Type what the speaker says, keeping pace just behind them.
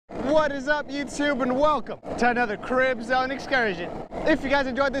What is up, YouTube, and welcome to another Crib Zone excursion. If you guys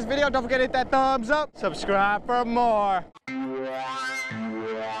enjoyed this video, don't forget to hit that thumbs up, subscribe for more.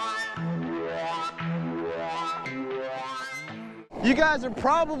 You guys are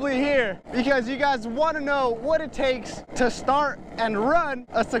probably here because you guys want to know what it takes to start and run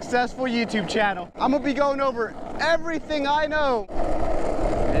a successful YouTube channel. I'm gonna be going over everything I know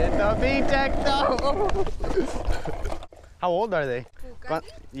in the VTech though. How old are they? Gandhi?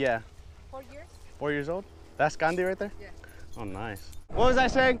 Yeah. 4 years. 4 years old? That's Gandhi right there? Yeah. Oh, nice. What was I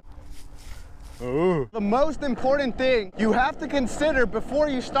saying? Ooh. The most important thing you have to consider before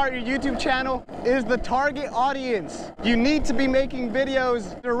you start your YouTube channel is the target audience. You need to be making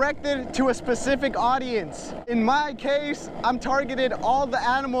videos directed to a specific audience. In my case, I'm targeted all the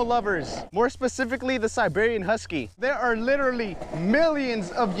animal lovers, more specifically the Siberian Husky. There are literally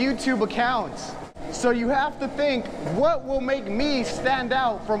millions of YouTube accounts. So you have to think, what will make me stand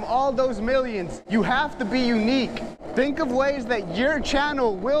out from all those millions? You have to be unique. Think of ways that your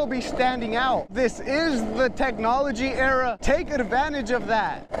channel will be standing out. This is the technology era. Take advantage of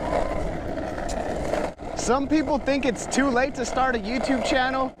that. Some people think it's too late to start a YouTube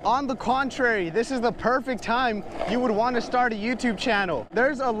channel. On the contrary, this is the perfect time you would want to start a YouTube channel.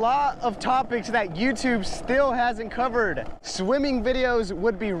 There's a lot of topics that YouTube still hasn't covered. Swimming videos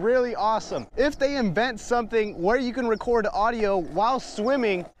would be really awesome. If they invent something where you can record audio while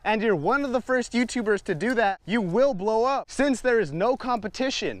swimming and you're one of the first YouTubers to do that, you will blow up since there is no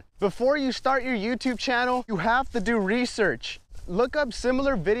competition. Before you start your YouTube channel, you have to do research. Look up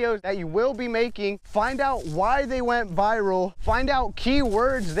similar videos that you will be making, find out why they went viral, find out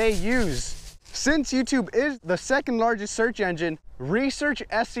keywords they use. Since YouTube is the second largest search engine, research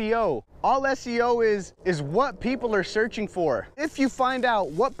SEO. All SEO is what people are searching for. If you find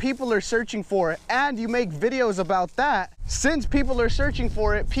out what people are searching for and you make videos about that, since people are searching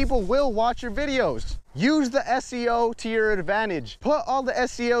for it, people will watch your videos. Use the SEO to your advantage. Put all the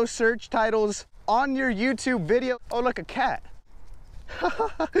SEO search titles on your YouTube video. Oh, look, a cat.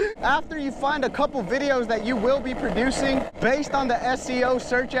 After you find a couple videos that you will be producing based on the SEO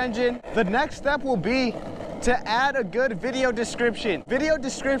search engine, the next step will be to add a good video description. Video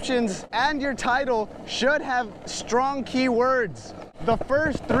descriptions and your title should have strong keywords. The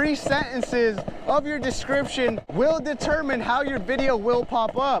first 3 sentences of your description will determine how your video will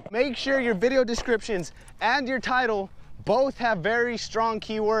pop up. Make sure your video descriptions and your title both have very strong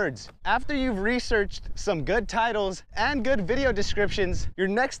keywords. After you've researched some good titles and good video descriptions, your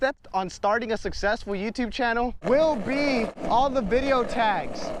next step on starting a successful YouTube channel will be all the video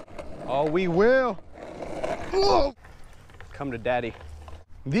tags. Oh, we will. Whoa. Come to daddy.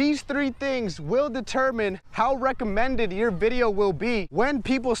 These 3 things will determine how recommended your video will be when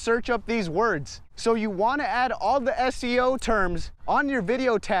people search up these words. So you want to add all the SEO terms on your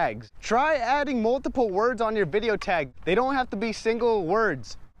video tags. Try adding multiple words on your video tag. They don't have to be single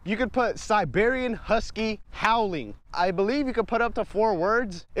words. You could put Siberian Husky howling. I believe you could put up to 4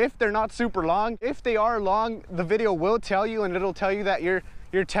 words if they're not super long. If they are long, the video will tell you, and it'll tell you that your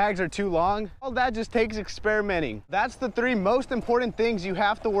tags are too long. All that just takes experimenting. That's the 3 most important things you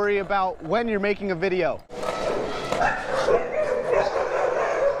have to worry about when you're making a video.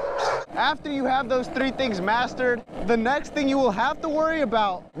 After you have those 3 things mastered, the next thing you will have to worry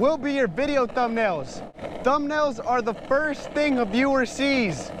about will be your video thumbnails. Thumbnails are the first thing a viewer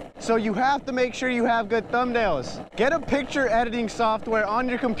sees. So you have to make sure you have good thumbnails. Get a picture editing software on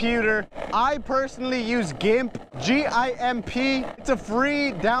your computer. I personally use GIMP, G-I-M-P. It's a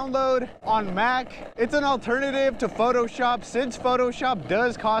free download on Mac. It's an alternative to Photoshop since Photoshop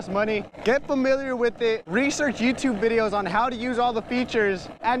does cost money. Get familiar with it. Research YouTube videos on how to use all the features,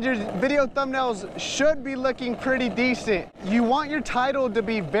 and your video thumbnails should be looking pretty decent. You want your title to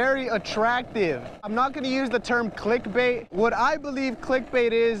be very attractive. I'm not going to use the term clickbait. What I believe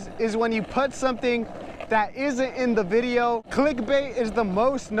clickbait is when you put something that isn't in the video. Clickbait is the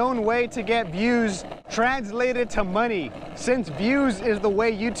most known way to get views translated to money, since views is the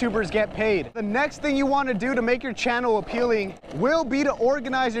way YouTubers get paid. The next thing you want to do to make your channel appealing will be to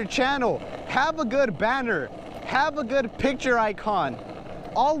organize your channel. Have a good banner, have a good picture icon.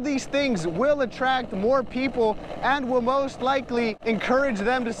 All these things will attract more people and will most likely encourage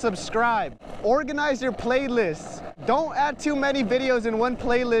them to subscribe. Organize your playlists. Don't add too many videos in one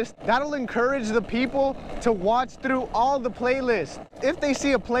playlist. That'll encourage the people to watch through all the playlists. If they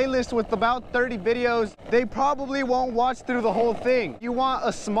see a playlist with about 30 videos, they probably won't watch through the whole thing. You want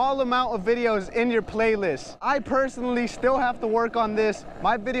a small amount of videos in your playlist. I personally still have to work on this.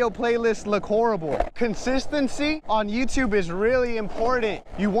 My video playlists look horrible. Consistency on YouTube is really important.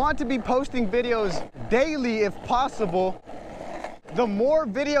 You want to be posting videos daily if possible. The more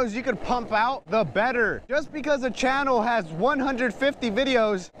videos you could pump out, the better. Just because a channel has 150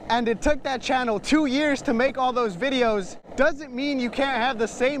 videos and it took that channel 2 years to make all those videos, doesn't mean you can't have the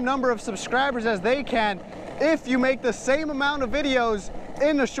same number of subscribers as they can if you make the same amount of videos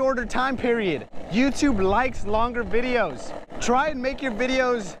in a shorter time period. YouTube likes longer videos. Try and make your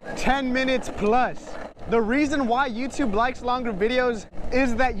videos 10 minutes plus. The reason why YouTube likes longer videos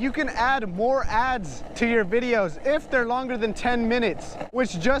is that you can add more ads to your videos if they're longer than 10 minutes,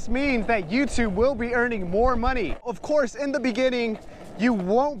 which just means that YouTube will be earning more money. Of course, in the beginning, you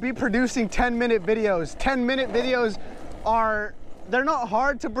won't be producing 10-minute videos. 10-minute videos they're not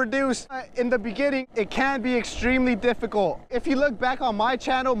hard to produce. In the beginning, it can be extremely difficult. If you look back on my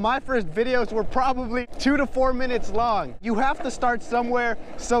channel, my first videos were probably 2 to 4 minutes long. You have to start somewhere,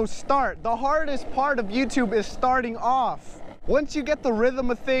 so start. The hardest part of YouTube is starting off. Once you get the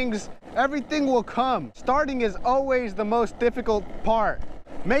rhythm of things, everything will come. Starting is always the most difficult part.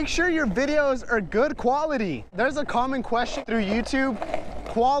 Make sure your videos are good quality. There's a common question through YouTube: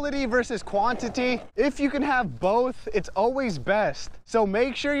 quality versus quantity. If you can have both, it's always best. So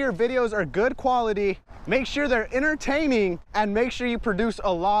make sure your videos are good quality, make sure they're entertaining, and make sure you produce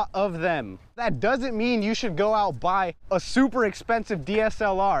a lot of them. That doesn't mean you should go out buy a super expensive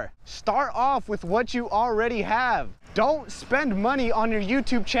DSLR. Start off with what you already have. Don't spend money on your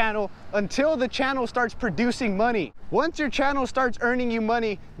YouTube channel until the channel starts producing money. Once your channel starts earning you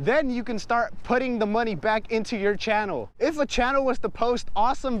money, then you can start putting the money back into your channel. If a channel was to post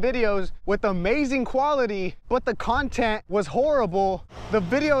awesome videos with amazing quality, but the content was horrible, the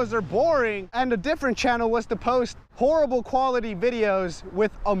videos are boring, and a different channel was to post horrible quality videos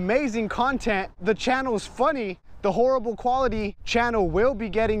with amazing content, the channel's funny, the horrible quality channel will be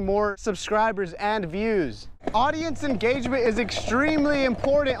getting more subscribers and views. Audience engagement is extremely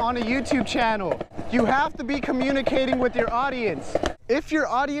important on a YouTube channel. You have to be communicating with your audience. If your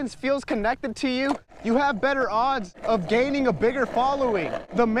audience feels connected to you, you have better odds of gaining a bigger following.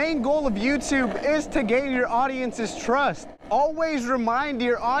 The main goal of YouTube is to gain your audience's trust. Always remind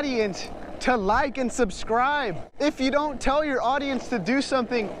your audience to like and subscribe. If you don't tell your audience to do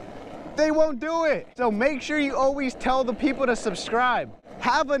something, they won't do it. So make sure you always tell the people to subscribe.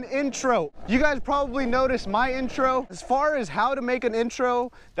 Have an intro. You guys probably noticed my intro. As far as how to make an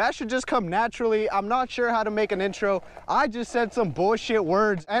intro, that should just come naturally. I'm not sure how to make an intro. I just said some bullshit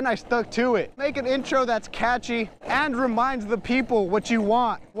words and I stuck to it. Make an intro that's catchy and reminds the people what you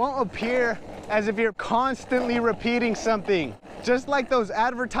want. Won't appear as if you're constantly repeating something. Just like those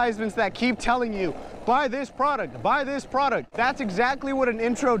advertisements that keep telling you, buy this product, buy this product. That's exactly what an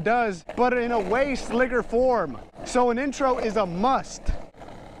intro does, but in a way slicker form. So an intro is a must.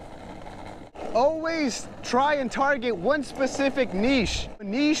 Always try and target one specific niche. A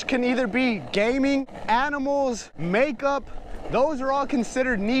niche can either be gaming, animals, makeup. Those are all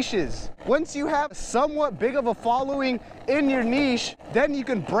considered niches. Once you have somewhat big of a following in your niche, then you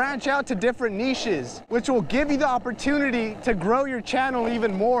can branch out to different niches, which will give you the opportunity to grow your channel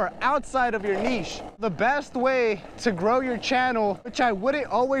even more outside of your niche. The best way to grow your channel, which I wouldn't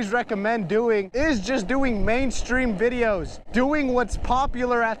always recommend doing, is just doing mainstream videos, doing what's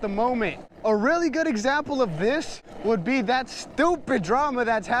popular at the moment. A really good example of this would be that stupid drama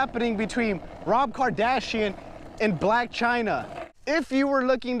that's happening between Rob Kardashian and Black China. If you were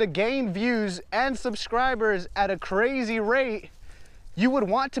looking to gain views and subscribers at a crazy rate, you would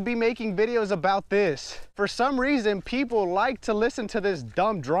want to be making videos about this. For some reason, people like to listen to this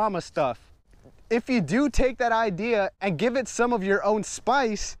dumb drama stuff. If you do take that idea and give it some of your own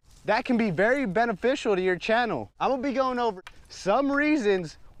spice, that can be very beneficial to your channel. I'm gonna be going over some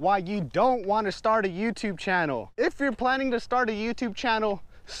reasons why you don't want to start a YouTube channel. If you're planning to start a YouTube channel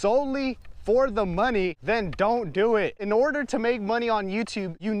solely for the money, then don't do it. In order to make money on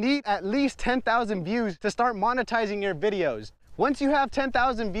YouTube, you need at least 10,000 views to start monetizing your videos. Once you have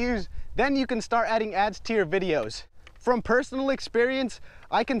 10,000 views, then you can start adding ads to your videos. From personal experience,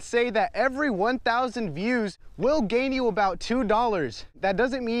 I can say that every 1,000 views will gain you about $2. That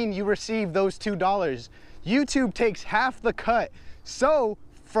doesn't mean you receive those $2. YouTube takes half the cut. So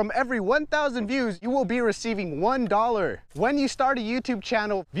from every 1,000 views, you will be receiving $1. When you start a YouTube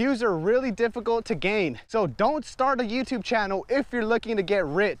channel, views are really difficult to gain. So don't start a YouTube channel if you're looking to get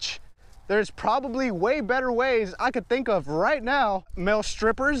rich. There's probably way better ways I could think of right now. Male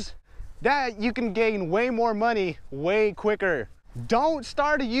strippers, that you can gain way more money way quicker. Don't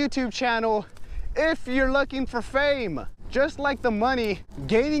start a YouTube channel if you're looking for fame. Just like the money,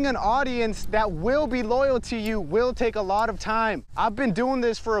 gaining an audience that will be loyal to you will take a lot of time. I've been doing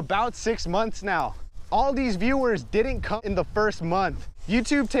this for about 6 months now. All these viewers didn't come in the first month.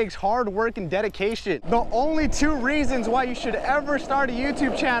 YouTube takes hard work and dedication. The only 2 reasons why you should ever start a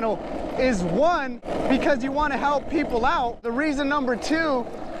YouTube channel is 1, because you want to help people out. The reason number 2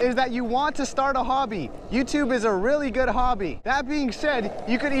 is that you want to start a hobby. YouTube is a really good hobby. That being said,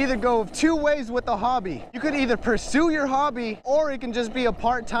 you could either go 2 ways with the hobby. You could either pursue your hobby, or it can just be a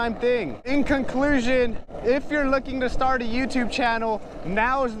part-time thing. In conclusion, if you're looking to start a YouTube channel,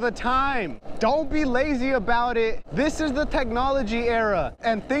 now's the time. Don't be lazy about it. This is the technology era,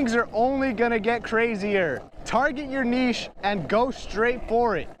 and things are only gonna get crazier. Target your niche and go straight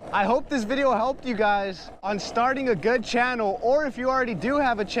for it. I hope this video helped you guys on starting a good channel, or if you already do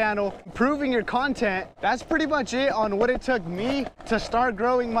have a channel, improving your content. That's pretty much it on what it took me to start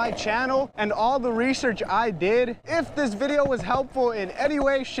growing my channel and all the research I did. If this video was helpful in any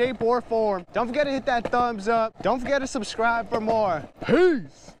way, shape, or form, don't forget to hit that thumbs up. Don't forget to subscribe for more.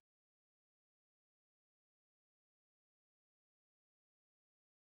 Peace!